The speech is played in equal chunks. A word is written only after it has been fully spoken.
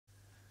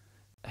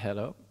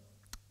Hello,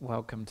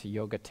 welcome to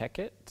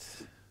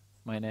Yogateket.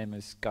 My name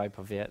is Guy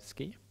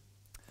Powiecki,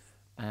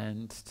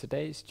 and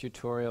today's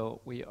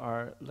tutorial we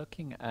are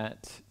looking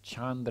at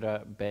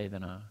Chandra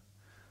Bhedana.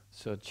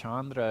 So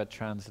Chandra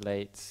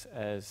translates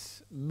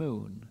as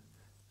moon,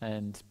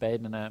 and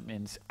Bhedana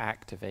means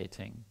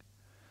activating.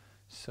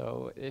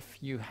 So if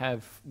you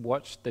have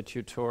watched the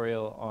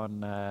tutorial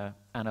on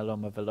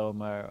Analoma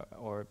Viloma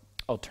or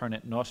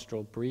alternate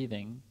nostril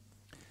breathing,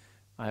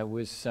 I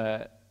was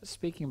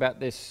speaking about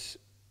this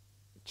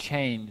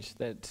change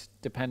that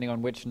depending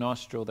on which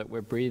nostril that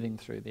we're breathing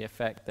through, the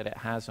effect that it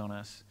has on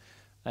us,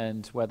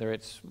 and whether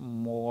it's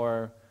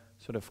more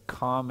sort of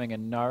calming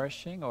and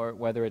nourishing or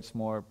whether it's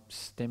more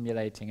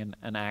stimulating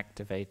and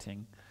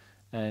activating,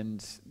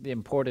 and the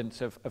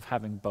importance of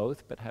having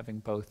both, but having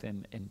both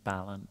in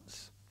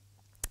balance.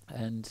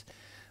 And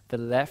the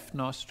left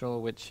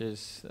nostril, which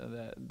is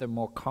the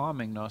more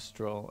calming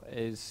nostril,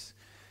 it's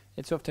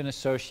often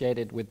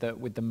associated with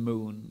the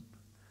moon.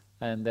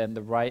 And then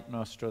the right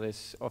nostril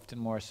is often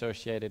more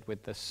associated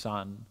with the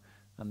sun,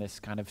 and this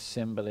kind of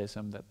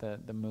symbolism that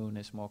the moon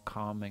is more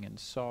calming and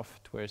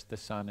soft, whereas the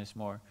sun is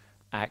more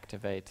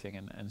activating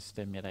and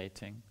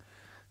stimulating.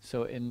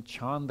 So in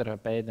Chandra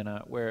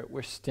Bhedana,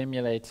 we're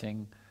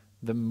stimulating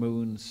the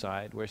moon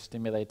side. We're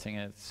stimulating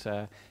its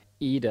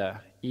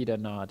Ida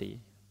Nadi,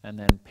 and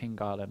then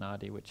Pingala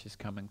Nadi, which is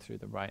coming through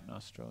the right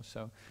nostril.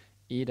 So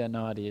Ida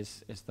Nadi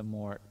is the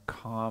more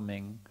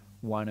calming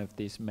one of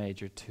these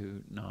major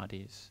two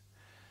nadis.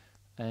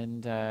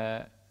 And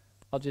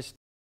I'll just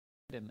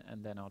and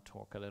then I'll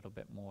talk a little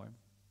bit more.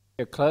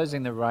 You're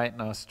closing the right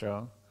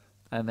nostril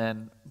and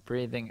then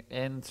breathing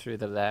in through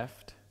the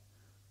left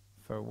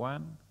for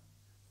 1,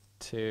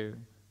 2,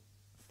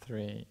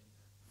 3,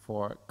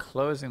 4.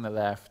 Closing the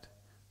left,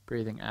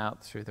 breathing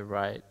out through the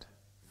right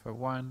for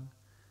 1,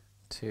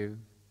 2,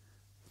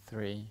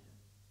 3,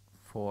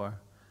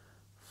 4,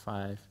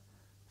 5,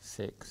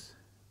 6,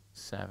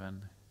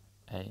 7,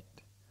 8.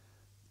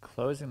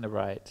 Closing the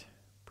right,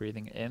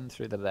 breathing in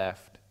through the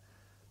left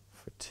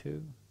for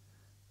 2,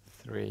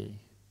 3,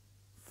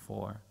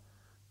 4.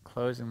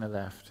 Closing the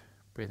left,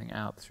 breathing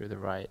out through the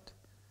right,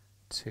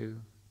 2,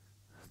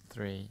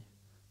 3,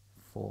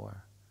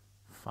 4,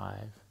 5,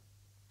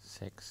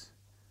 6,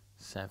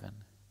 7,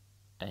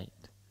 8.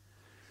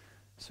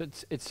 So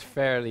it's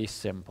fairly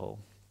simple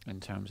in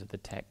terms of the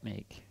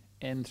technique.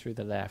 In through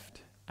the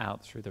left,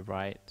 out through the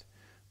right,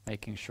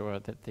 making sure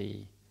that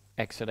the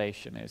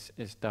exhalation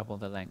is double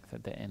the length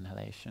of the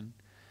inhalation.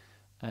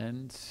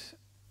 And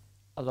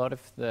a lot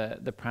of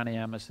the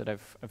pranayamas that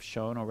I've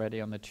shown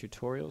already on the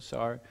tutorials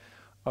are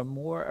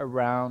more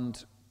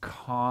around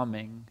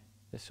calming,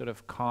 the sort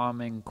of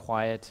calming,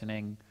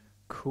 quietening,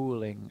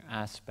 cooling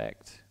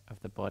aspect of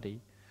the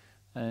body.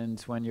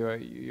 And when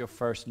you're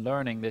first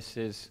learning, this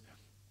is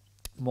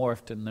more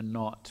often than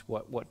not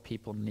what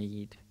people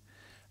need.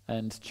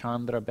 And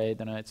Chandra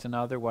Bhedana, it's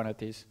another one of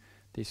these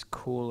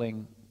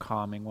cooling,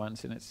 calming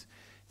ones, and it's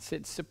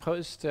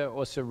supposed to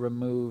also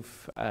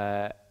remove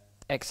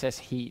excess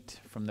heat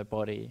from the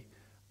body.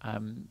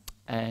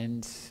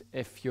 And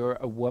if you're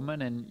a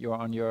woman and you're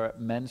on your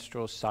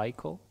menstrual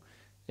cycle,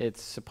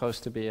 it's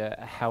supposed to be a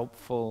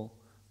helpful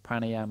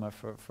pranayama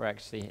for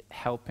actually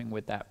helping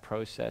with that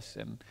process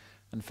and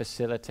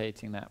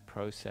facilitating that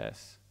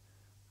process.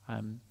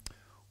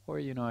 Or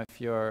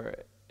if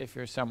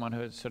you're someone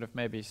who sort of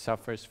maybe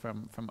suffers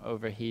from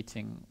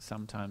overheating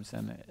sometimes,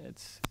 then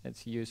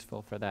it's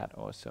useful for that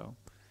also.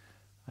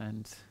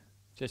 And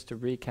just to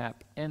recap,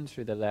 in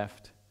through the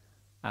left,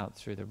 out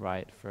through the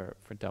right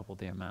for double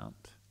the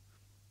amount.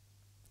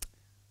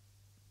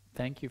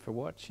 Thank you for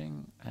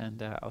watching,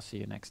 and I'll see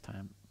you next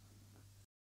time.